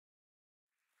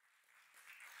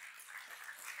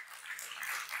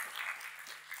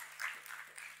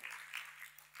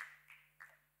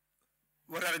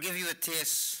I'll give you a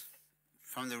taste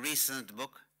from the recent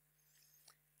book,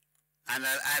 and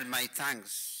I'll add my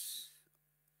thanks,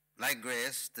 like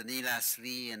Grace, to Neil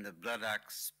Astley and the Blood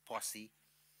Axe posse,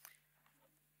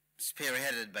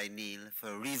 spearheaded by Neil,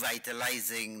 for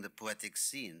revitalizing the poetic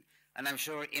scene. And I'm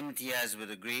sure Imtiaz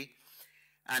would agree.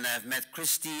 And I've met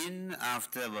Christine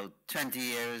after about 20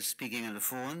 years speaking on the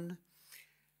phone,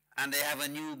 and they have a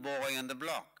new boy on the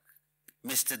block.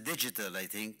 Mr. Digital, I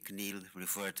think Neil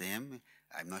referred to him.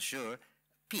 I'm not sure.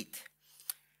 Pete.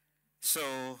 So,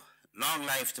 long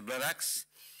life to Blood Axe.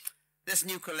 This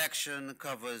new collection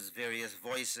covers various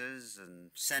voices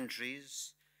and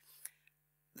centuries.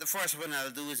 The first one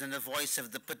I'll do is in the voice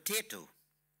of the potato,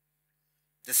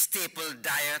 the staple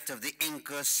diet of the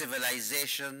Inca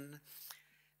civilization,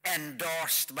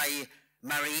 endorsed by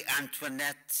Marie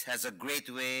Antoinette as a great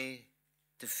way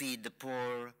to feed the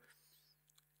poor,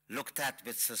 looked at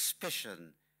with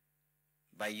suspicion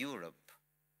by Europe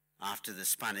after the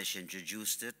Spanish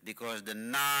introduced it, because the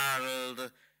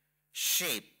gnarled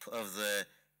shape of the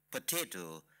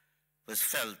potato was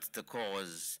felt to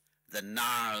cause the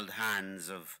gnarled hands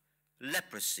of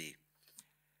leprosy.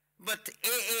 But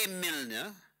A.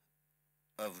 Milner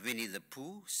of Winnie the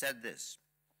Pooh said this: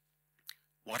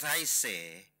 "What I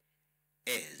say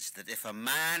is that if a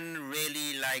man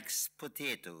really likes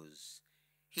potatoes,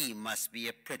 he must be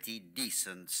a pretty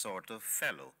decent sort of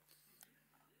fellow."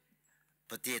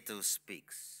 Potato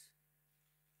speaks.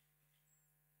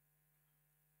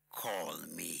 "Call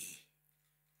me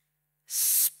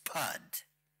Spud,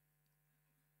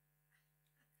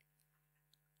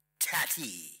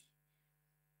 Tatty,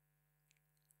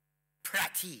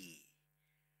 Pratty,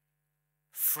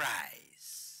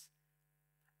 Fries.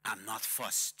 I'm not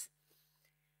fussed.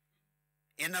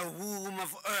 In a womb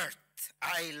of earth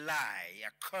I lie,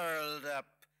 a curled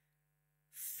up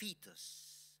fetus.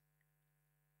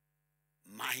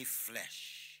 My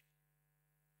flesh,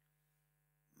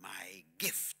 my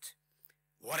gift,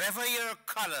 whatever your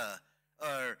color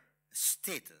or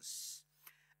status.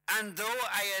 And though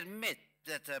I admit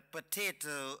that a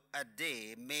potato a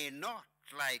day may not,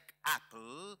 like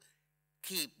apple,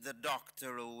 keep the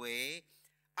doctor away,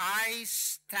 I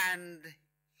stand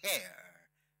here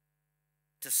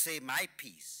to say my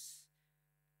piece,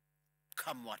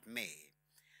 come what may.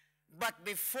 But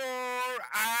before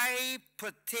I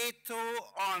potato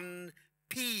on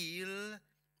peel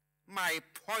my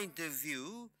point of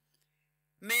view,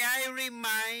 may I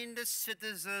remind the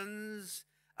citizens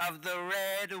of the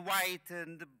red, white,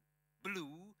 and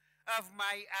blue of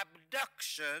my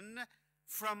abduction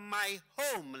from my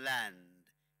homeland,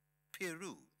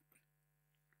 Peru.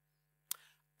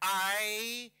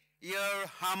 I, your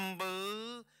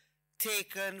humble,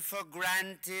 taken for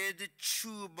granted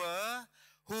tuber,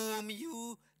 whom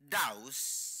you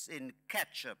douse in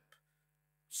ketchup,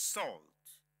 salt,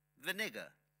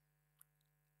 vinegar.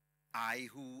 I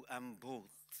who am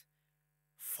both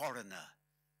foreigner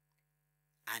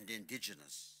and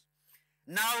indigenous,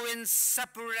 now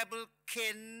inseparable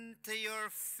kin to your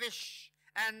fish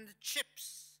and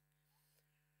chips.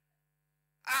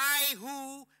 I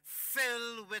who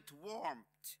fill with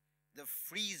warmth the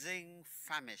freezing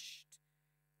famished,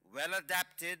 well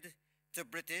adapted to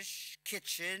British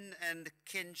kitchen and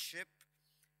kinship.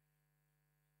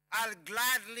 I'll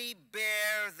gladly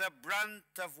bear the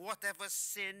brunt of whatever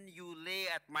sin you lay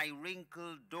at my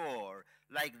wrinkled door,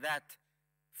 like that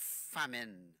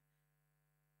famine,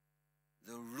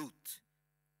 the root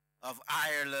of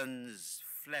Ireland's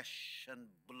flesh and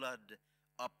blood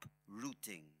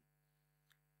uprooting.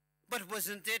 But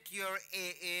wasn't it your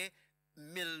A.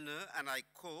 Milner, and I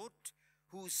quote,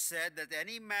 who said that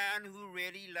any man who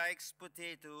really likes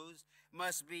potatoes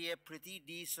must be a pretty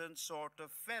decent sort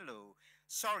of fellow?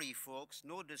 Sorry, folks,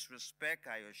 no disrespect,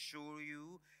 I assure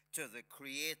you, to the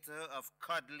creator of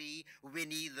cuddly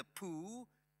Winnie the Pooh,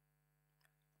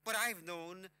 but I've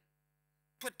known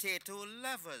potato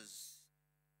lovers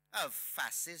of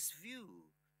fascist view,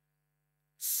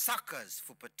 suckers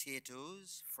for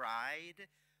potatoes, fried,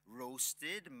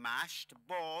 roasted, mashed,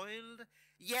 boiled,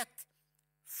 yet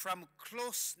from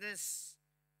closeness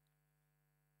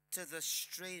to the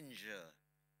stranger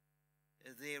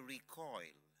they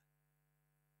recoil,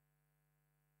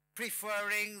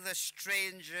 preferring the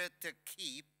stranger to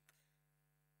keep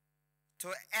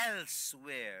to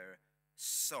elsewhere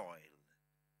soil.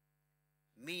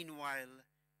 Meanwhile,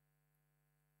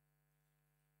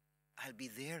 I'll be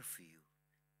there for you,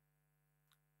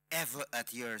 ever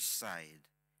at your side,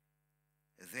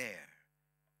 there,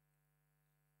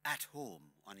 at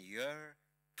home on your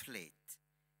plate.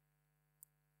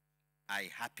 I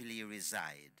happily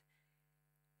reside,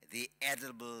 the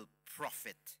edible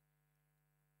prophet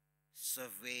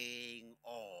surveying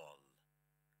all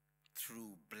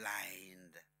through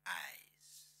blind eyes.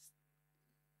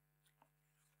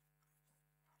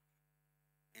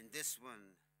 In this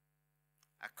one,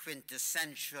 a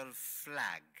quintessential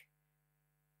flag.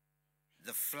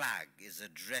 The flag is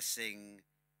addressing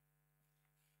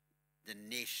the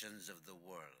nations of the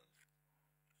world.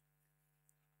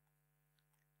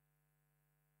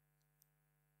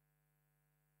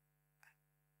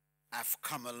 I've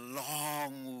come a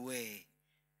long way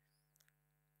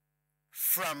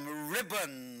from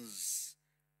ribbons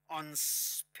on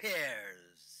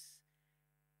spears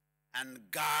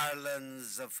and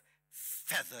garlands of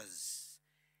feathers,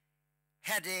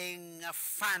 heading a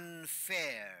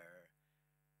fanfare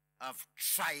of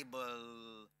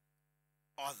tribal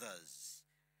others.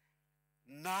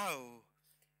 Now,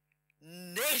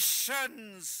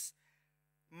 nations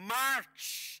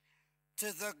march to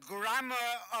the grammar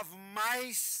of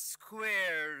my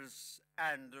squares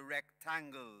and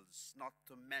rectangles, not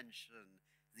to mention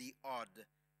the odd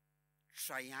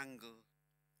triangle.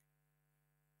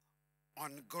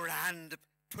 On grand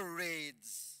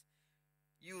parades,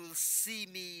 you'll see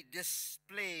me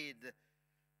displayed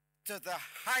to the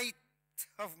height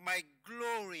of my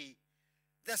glory,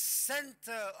 the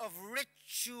center of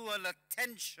ritual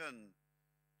attention.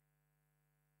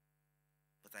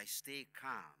 But I stay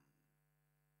calm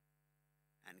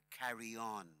and carry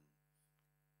on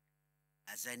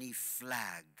as any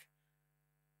flag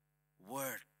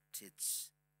worth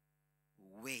its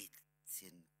weight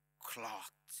in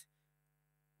cloth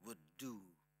would do.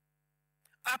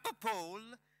 Up a pole,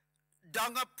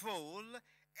 down a pole,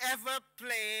 ever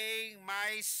playing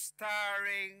my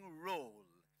starring role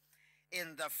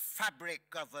in the fabric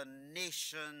of a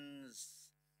nation's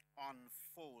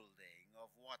unfolding of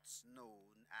what's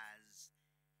known as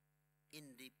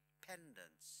independence.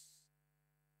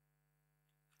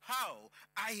 How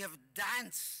I have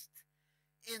danced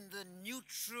in the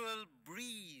neutral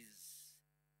breeze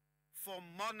for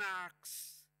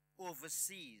monarchs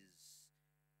overseas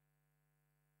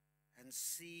and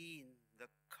seen the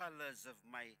colors of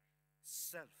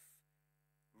myself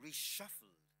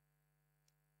reshuffled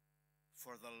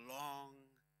for the long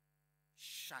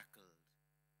shackled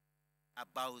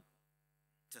about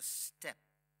to step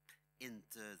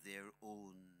into their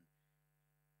own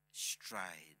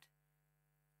stride.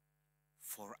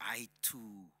 For I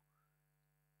too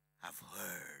have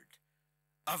heard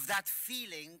of that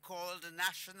feeling called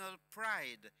national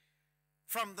pride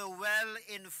from the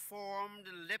well-informed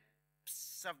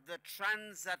lips of the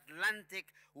transatlantic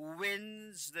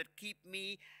winds that keep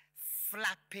me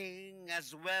flapping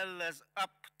as well as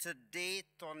up to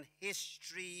date on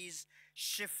history's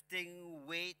shifting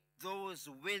weight, those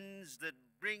winds that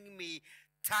bring me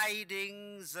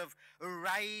tidings of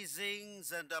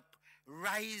risings and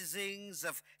uprisings,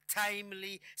 of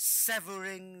timely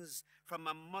severings from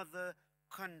a mother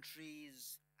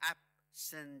country's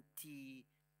absentee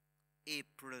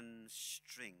apron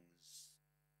strings.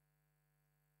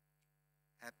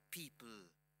 A people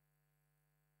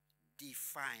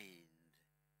defined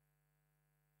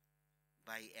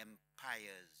by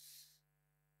empire's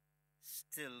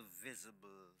still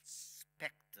visible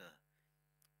specter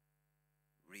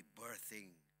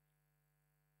rebirthing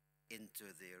into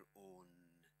their own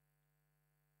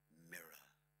mirror.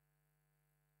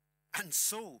 And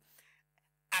so,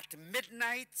 at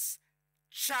midnight's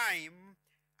chime,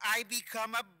 I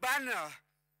become a banner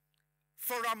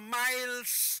for a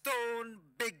milestone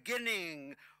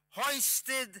beginning,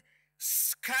 hoisted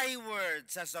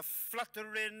skywards as a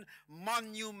fluttering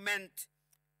monument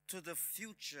to the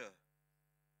future.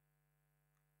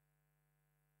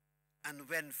 And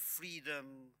when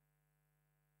freedom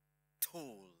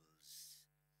tolls,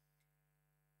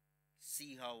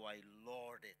 see how I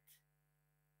lord it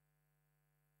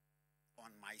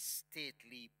on my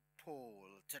stately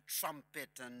pole to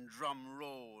trumpet and drum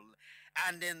roll,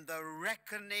 and in the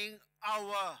reckoning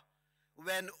hour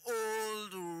when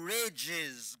old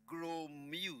rages grow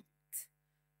mute,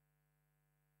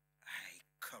 I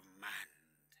command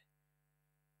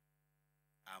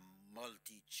a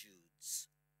multitude's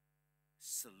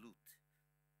salute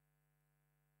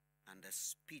and a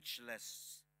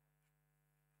speechless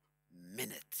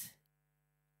minute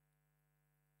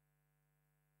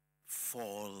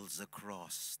falls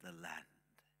across the land.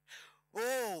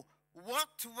 Oh,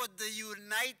 what would the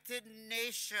United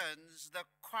Nations, the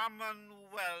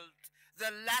Commonwealth,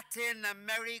 the Latin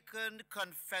American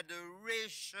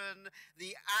Confederation,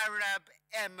 the Arab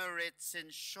Emirates, in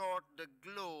short, the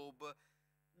globe,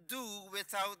 do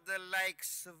without the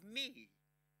likes of me?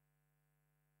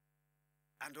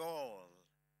 And all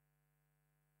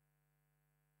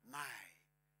my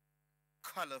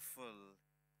colorful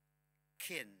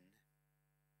kin,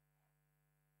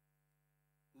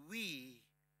 we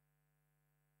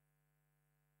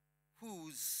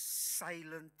whose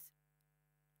silent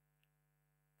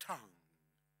tongue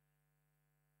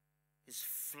is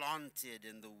flaunted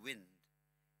in the wind.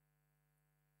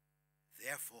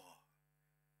 Therefore,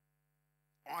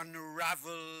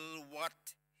 unravel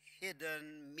what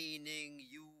hidden meaning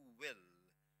you will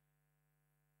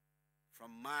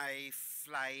from my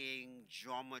flying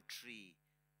geometry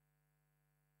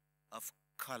of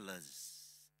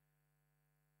colors,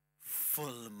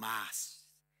 full mass.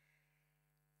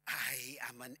 I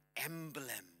am an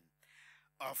emblem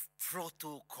of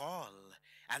protocol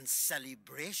and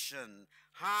celebration,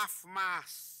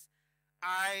 half-mass.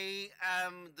 I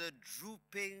am the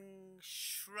drooping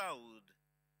shroud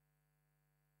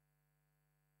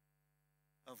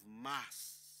of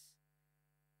mass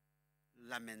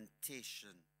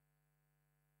lamentation.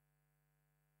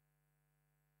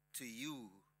 To you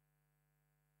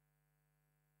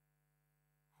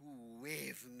who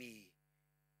wave me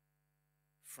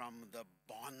from the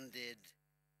bonded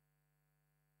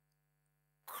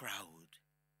crowd.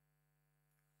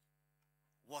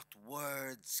 What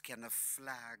words can a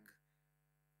flag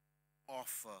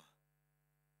offer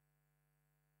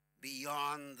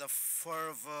beyond the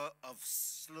fervor of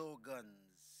slogans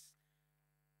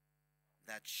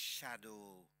that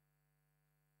shadow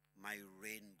my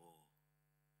rainbow?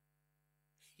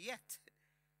 Yet,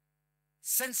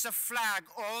 since a flag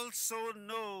also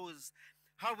knows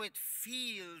how it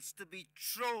feels to be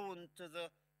thrown to the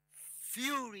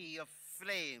fury of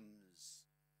flames,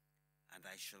 and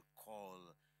I shall call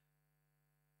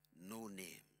no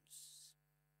names,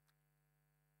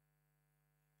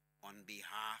 on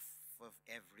behalf of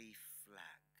every flag,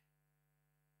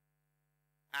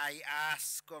 I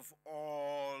ask of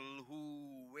all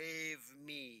who wave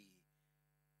me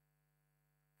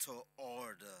to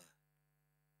order.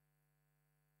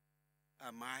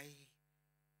 Am I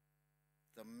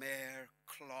the mere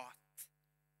cloth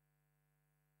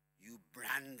you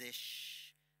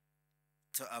brandish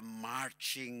to a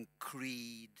marching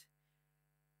creed,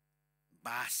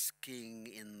 basking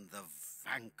in the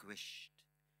vanquished?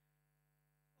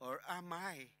 Or am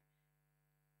I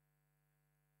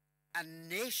a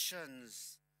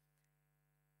nation's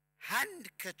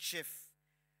handkerchief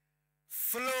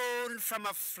flown from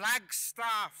a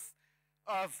flagstaff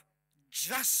of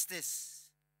justice,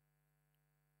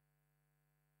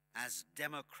 as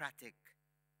democratic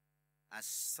as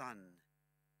sun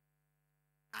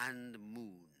and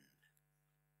moon?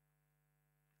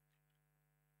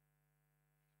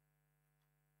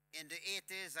 In the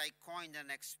 80s, I coined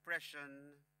an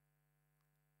expression,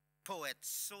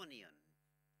 Poetsonian,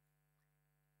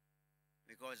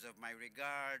 because of my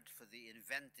regard for the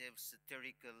inventive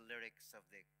satirical lyrics of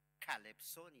the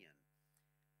Calypsonian.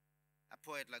 A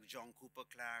poet like John Cooper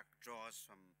Clarke draws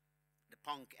from the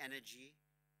punk energy,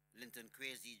 Linton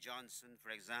Kwesi Johnson, for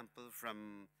example,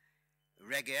 from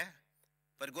reggae.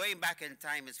 But going back in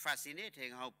time, it's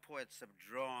fascinating how poets have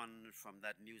drawn from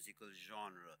that musical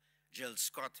genre. Jill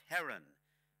Scott Heron,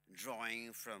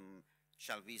 drawing from,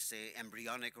 shall we say,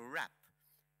 embryonic rap,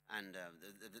 and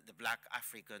the black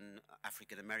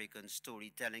African-American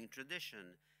storytelling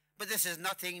tradition. But this is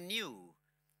nothing new,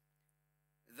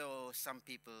 though some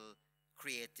people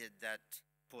created that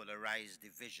polarized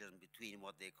division between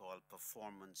what they call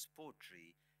performance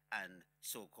poetry and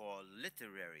so-called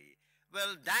literary.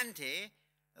 Well, Dante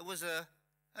was a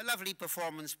lovely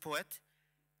performance poet,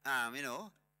 you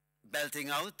know, belting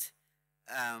out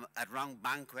at round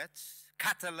banquets.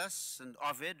 Catullus and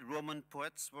Ovid, Roman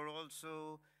poets, were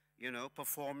also, you know,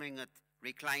 performing at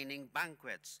reclining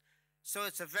banquets. So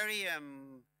it's a very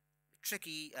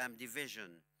tricky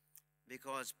division,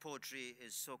 because poetry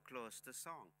is so close to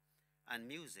song and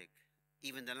music,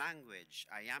 even the language,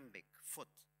 iambic, foot.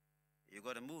 You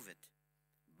got to move it.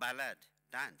 Ballad,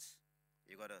 dance.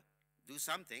 You got to do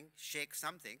something, shake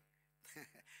something.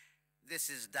 This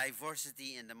is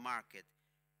diversity in the market,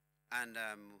 and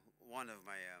one of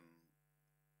my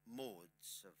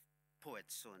modes of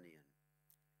Poetsonian.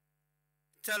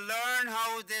 To learn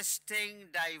how this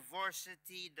thing,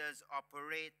 diversity, does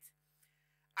operate,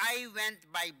 I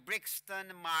went by Brixton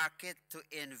Market to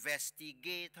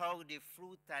investigate how the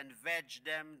fruit and veg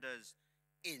them does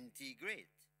integrate.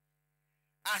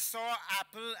 I saw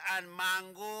apple and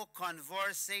mango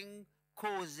conversing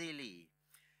cozily.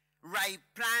 Ripe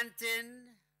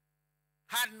plantain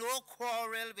had no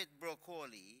quarrel with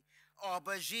broccoli.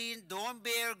 Aubergine don't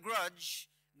bear grudge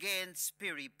against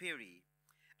piri-piri.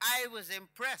 I was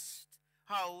impressed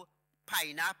how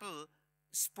pineapple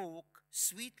spoke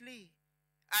sweetly.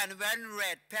 And when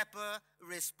red pepper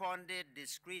responded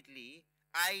discreetly,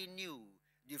 I knew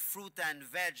the fruit and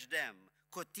veg them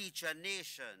could teach a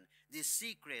nation the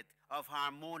secret of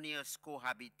harmonious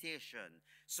cohabitation.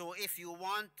 So if you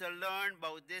want to learn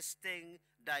about this thing,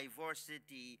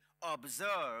 diversity,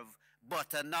 observe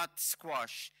butternut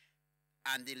squash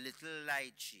and the little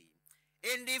lychee.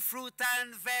 In the fruit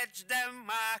and veg them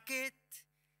market,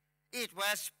 it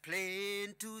was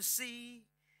plain to see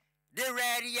the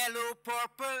red, yellow,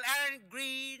 purple, and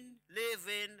green live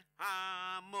in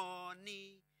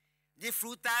harmony. The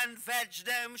fruit and veg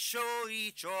them show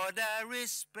each other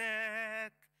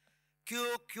respect.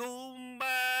 Cucumber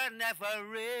never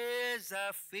raise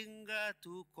a finger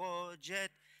to courgette.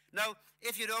 Now,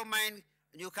 if you don't mind,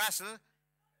 Newcastle,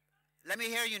 let me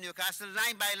hear you, Newcastle,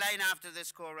 line by line after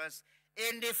this chorus.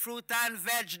 In the fruit and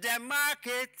veg them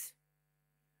market,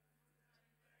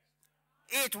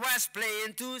 it was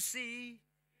plain to see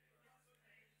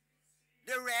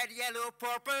the red, yellow,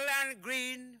 purple, and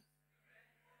green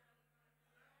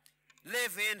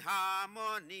live in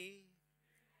harmony.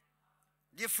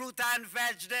 The fruit and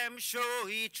veg them show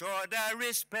each other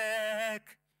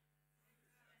respect.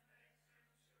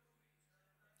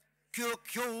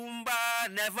 Cucumber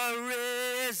never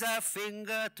raise a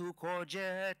finger to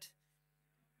courgette.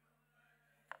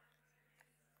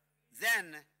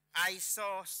 Then I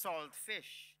saw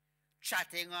saltfish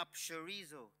chatting up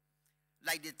chorizo,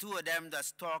 like the two of them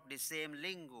does talk the same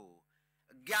lingo.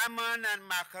 Gammon and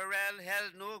mackerel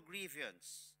held no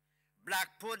grievance.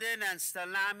 Black pudding and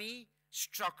salami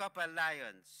struck up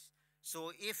alliance.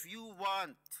 So if you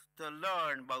want to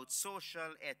learn about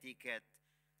social etiquette,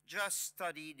 just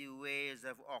study the ways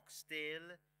of oxtail,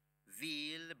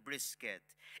 veal, brisket.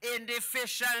 In the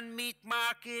fish and meat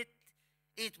market,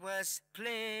 it was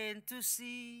plain to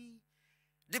see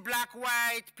the black,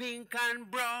 white, pink, and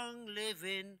brown live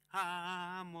in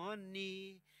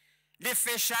harmony. The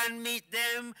fish and meat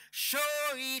them show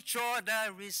each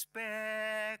other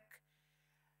respect.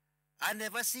 I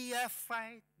never see a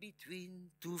fight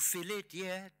between two fillet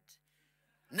yet.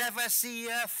 Never see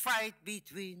a fight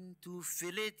between two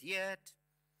fillet yet.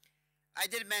 I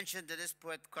did mention that this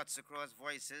poet cuts across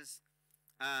voices.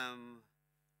 I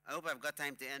hope I've got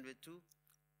time to end with two.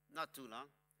 Not too long.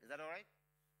 Is that all right,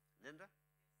 Linda?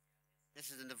 This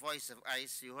is in the voice of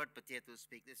ice. You heard Potato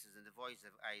speak. This is in the voice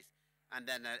of ice. And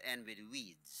then I'll end with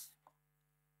weeds.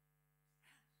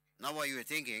 Not what you were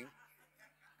thinking.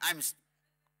 I'm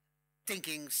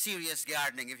thinking serious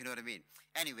gardening, if you know what I mean.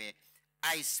 Anyway,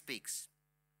 ice speaks.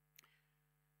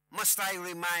 Must I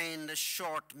remind the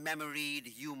short-memoried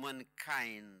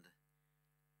humankind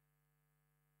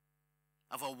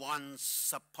of a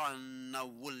once upon a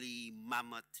woolly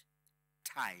mammoth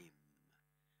time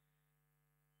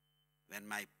when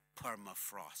my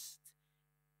permafrost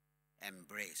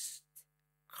embraced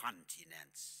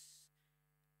continents,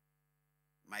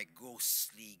 my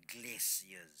ghostly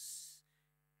glaciers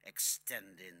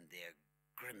extending their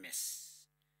grimace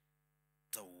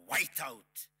to white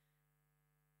out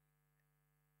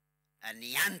a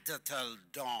Neanderthal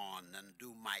dawn and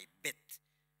do my bit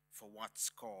for what's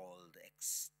called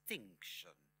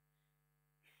extinction.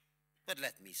 But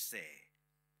let me say,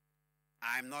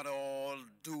 I'm not all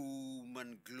doom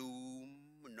and gloom.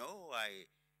 No, I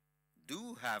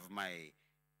do have my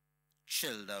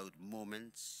chilled out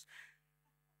moments,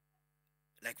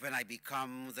 like when I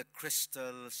become the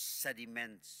crystal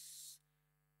sediments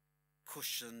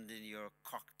cushioned in your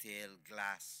cocktail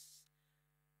glass,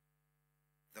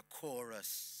 the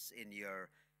chorus in your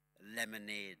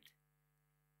lemonade,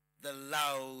 the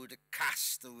loud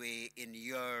castaway in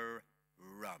your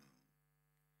rum.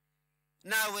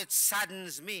 Now it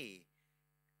saddens me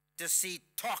to see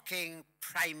talking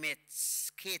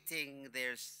primates skating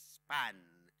their span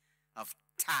of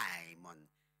time on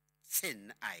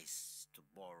thin ice, to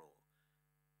borrow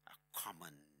a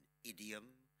common idiom.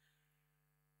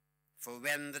 For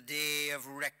when the day of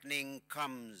reckoning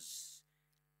comes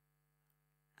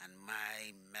and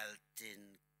my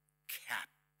melting cap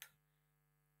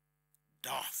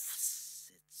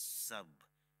doffs its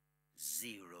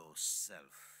sub-zero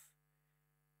self,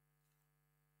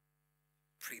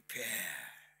 prepare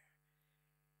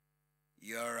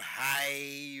your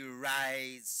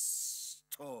high-rise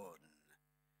stone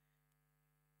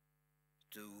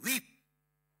to weep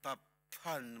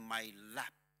upon my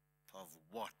lap of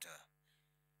water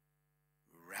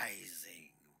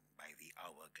rising by the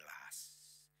hourglass.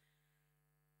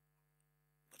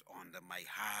 But under my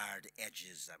hard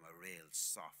edges I'm a real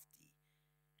softy.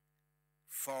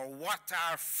 For what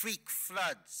are freak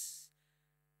floods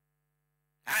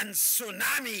and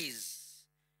tsunamis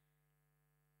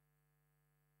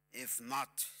if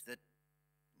not that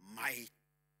my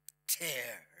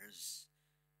tears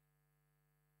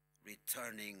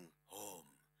returning home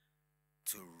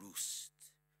to roost.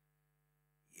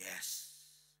 Yes,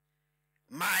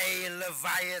 my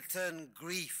Leviathan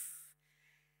grief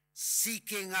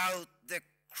seeking out the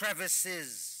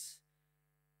crevices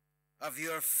of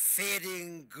your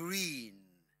fading green,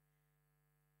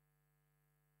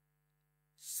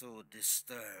 so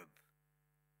disturb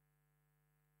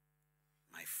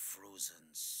my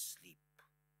frozen sleep,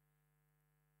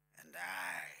 and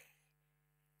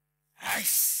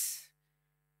ice,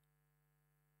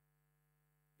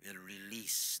 will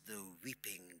release the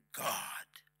weeping God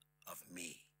of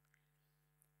me.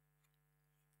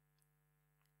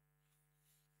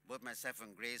 Both myself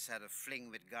and Grace had a fling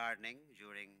with gardening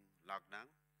during lockdown,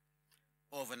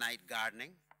 overnight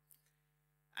gardening.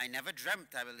 I never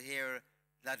dreamt I will hear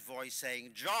that voice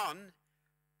saying, "John,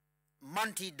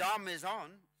 Monty Dom is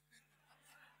on."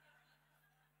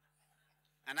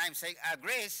 And I'm saying,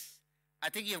 Grace, I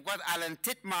think you've got Alan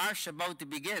Titmarsh about to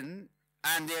begin,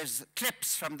 and there's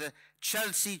clips from the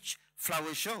Chelsea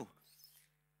Flower Show.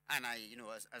 And I,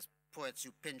 as poets,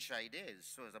 you pinch ideas.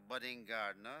 So as a budding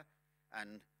gardener,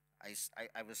 and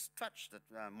I was touched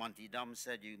that Monty Dom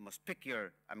said you must pick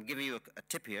your, I'm giving you a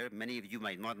tip here, many of you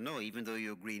might not know, even though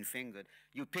you're green-fingered.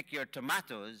 You pick your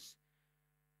tomatoes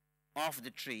off the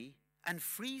tree and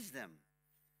freeze them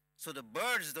so the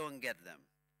birds don't get them.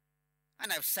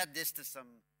 And I've said this to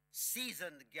some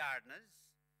seasoned gardeners,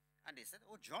 and they said,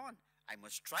 "Oh, John, I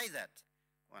must try that."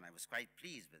 Well, I was quite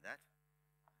pleased with that.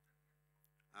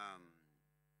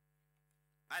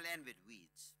 I'll end with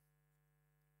weeds.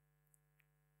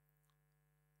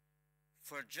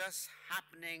 For just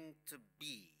happening to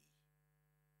be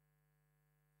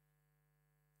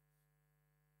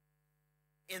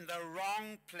in the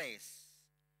wrong place,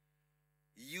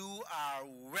 you are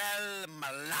well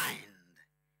maligned,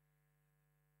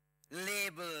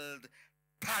 labeled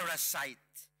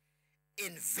parasite,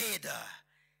 invader,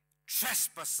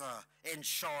 trespasser, in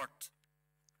short,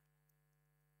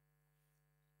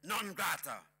 non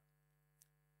grata,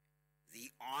 the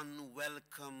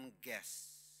unwelcome guest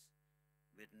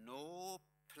with no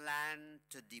plan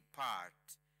to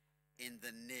depart in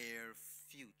the near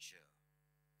future.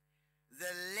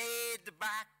 The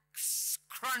laid-back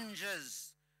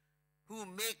scroungers who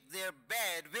make their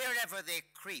bed wherever they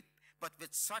creep, but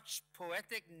with such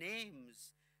poetic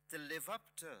names to live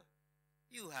up to.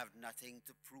 You have nothing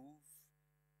to prove,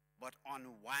 but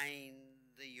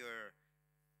unwind your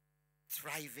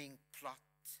thriving plot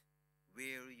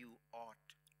where you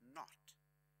ought not.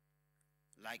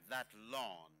 Like that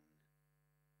lawn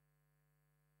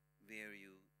where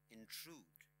you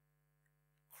intrude.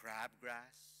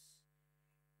 Crabgrass,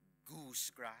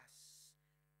 goosegrass,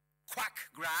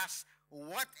 quackgrass,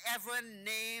 whatever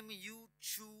name you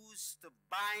choose to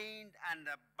bind and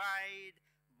abide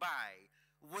by.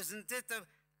 Wasn't it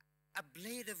a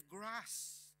blade of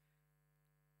grass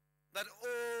that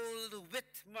old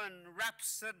Whitman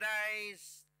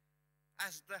rhapsodized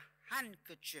as the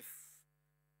handkerchief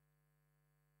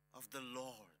of the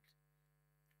Lord?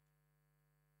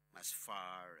 As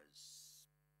far as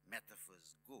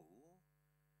metaphors go,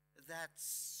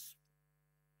 that's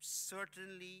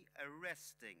certainly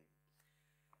arresting.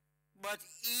 But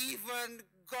even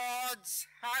God's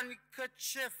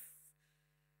handkerchief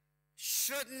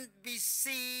shouldn't be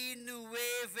seen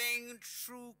waving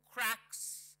through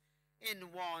cracks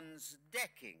in one's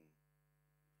decking,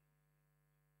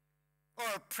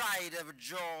 or pride of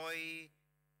joy,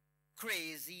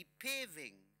 crazy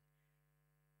paving,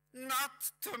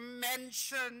 not to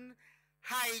mention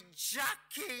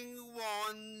hijacking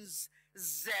one's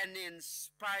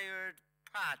Zen-inspired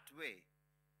pathway.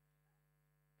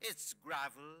 It's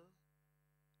gravel,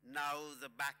 now the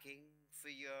backing for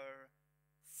your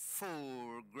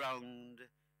foreground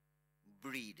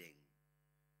breeding.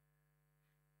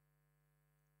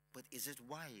 But is it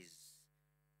wise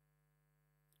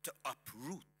to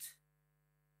uproot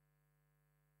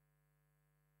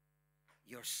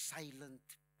your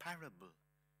silent parable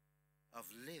of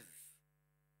live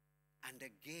and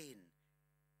again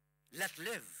let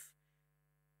live?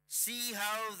 See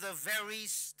how the very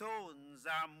stones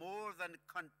are more than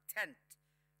content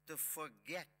to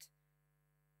forget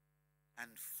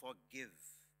and forgive,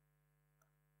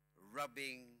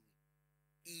 rubbing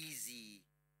easy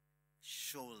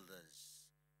shoulders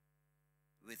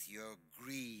with your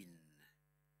green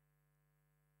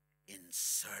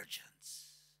insurgents.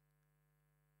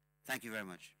 Thank you very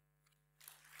much.